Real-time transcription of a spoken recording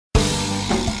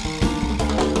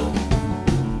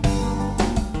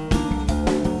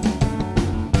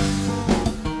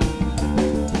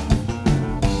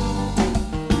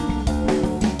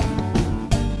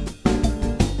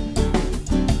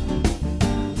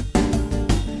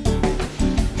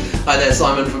Hi there,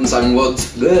 Simon from Simon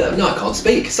Woods. No, I can't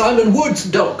speak.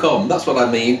 SimonWoods.com, that's what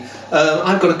I mean.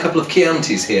 I've got a couple of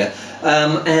Chiantis here,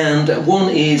 and one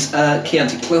is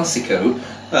Chianti Classico,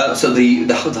 so the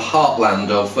heartland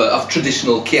of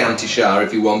traditional Chianti Shire,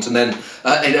 if you want, and then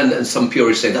and some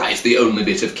purists say that is the only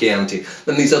bit of Chianti.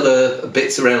 Then these other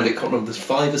bits around it, I can't remember, there's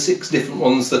 5 or 6 different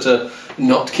ones that are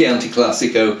not Chianti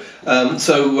Classico.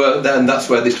 Then that's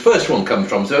where this first one comes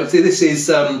from. So this is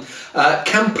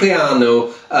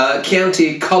Campriano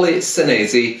Chianti Colli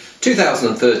Senesi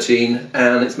 2013,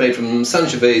 and it's made from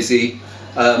Sangiovese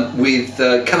with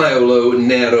Cannaiolo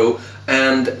Nero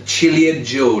and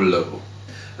Ciliegiolo.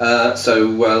 Let's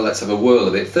have a whirl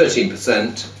of it.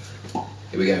 13%.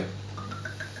 Here we go.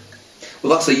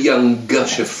 Well, that's a young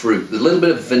gush of fruit. There's a little bit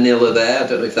of vanilla there. I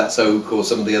don't know if that's oak or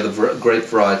some of the other grape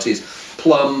varieties.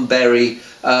 Plum, berry.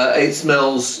 It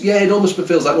smells, yeah, it almost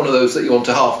feels like one of those that you want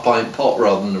a half-pint pot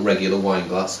rather than a regular wine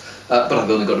glass. But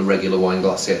I've only got a regular wine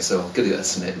glass here, so I'll give it a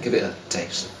sniff, give it a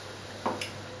taste.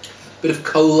 Bit of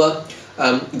cola.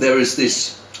 There is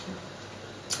this.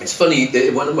 It's funny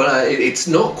it's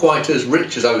not quite as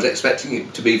rich as I was expecting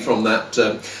it to be from that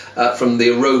from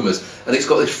the aromas, and it's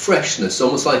got this freshness,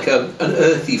 almost like an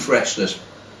earthy freshness.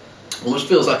 Almost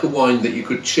feels like a wine that you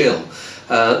could chill.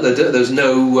 There's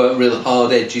no real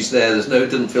hard edges there. It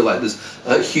doesn't feel like there's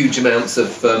huge amounts of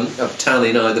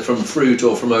tannin either from fruit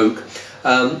or from oak.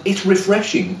 It's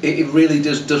refreshing. It really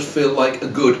does feel like a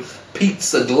good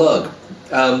pizza glug.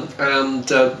 I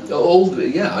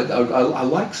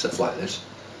like stuff like this.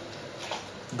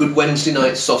 Good Wednesday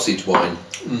night sausage wine.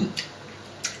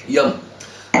 Yum.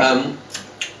 And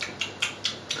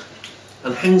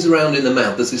hangs around in the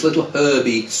mouth. There's this little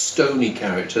herby, stony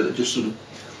character that just sort of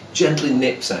gently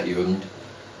nips at you, and a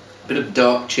bit of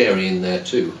dark cherry in there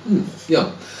too.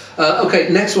 Yum. Okay,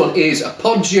 next one is a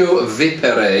Poggio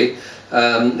Vipere,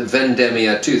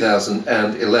 Vendemmia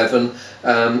 2011,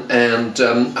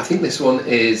 I think this one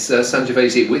is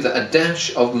Sangiovese with a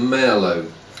dash of Merlot.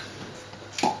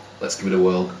 Let's give it a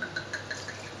whirl.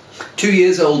 2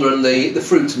 years older, and the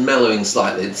fruit's mellowing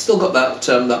slightly. It's still got that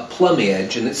plummy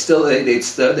edge, and it's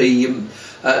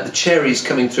the cherries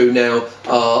coming through now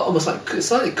are almost like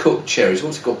slightly cooked cherries.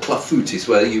 What's it called? Clafoutis,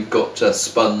 where you've got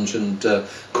sponge and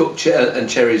cooked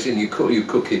cherries, and you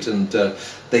cook it, and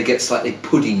they get slightly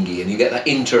puddingy, and you get that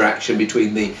interaction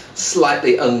between the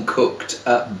slightly uncooked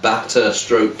batter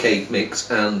stroke cake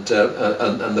mix and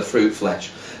the fruit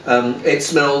flesh. It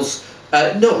smells.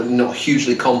 Not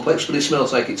hugely complex, but it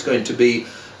smells like it's going to be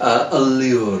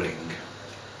alluring.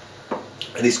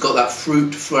 And it's got that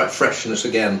fruit freshness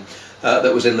again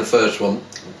that was in the first one.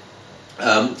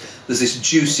 There's this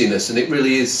juiciness, and it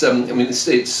really is. I mean,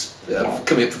 it's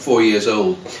coming up for 4 years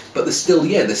old, but there's still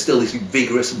this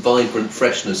vigorous, vibrant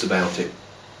freshness about it.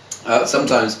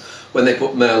 Sometimes when they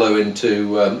put Merlot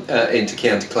into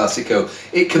Chianti Classico,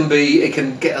 it can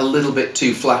get a little bit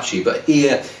too flashy, but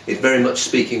here it's very much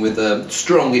speaking with a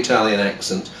strong Italian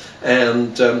accent.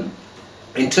 And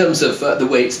in terms of the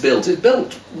way it's built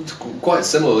quite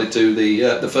similarly to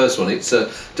the first one. It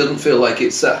doesn't feel like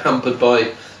it's hampered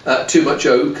by too much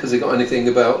oak. Has it got anything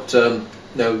about? No,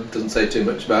 it doesn't say too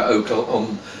much about oak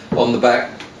on the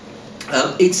back.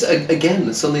 It's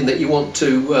again something that you want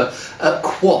to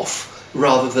quaff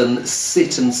rather than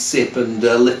sit and sip and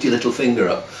lift your little finger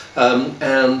up.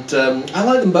 I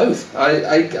like them both.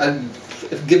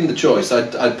 If given the choice,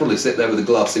 I'd probably sit there with a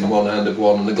glass in one hand of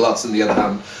one and a glass in the other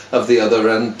hand of the other,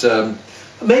 and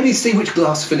maybe see which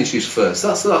glass finishes first.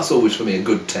 That's always for me a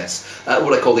good test.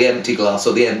 What I call the empty glass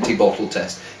or the empty bottle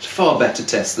test. It's a far better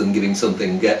test than giving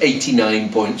something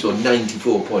 89 points or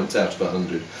 94 points out of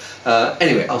 100.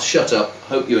 Anyway, I'll shut up.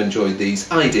 Hope you enjoyed these.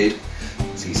 I did.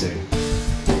 See you soon.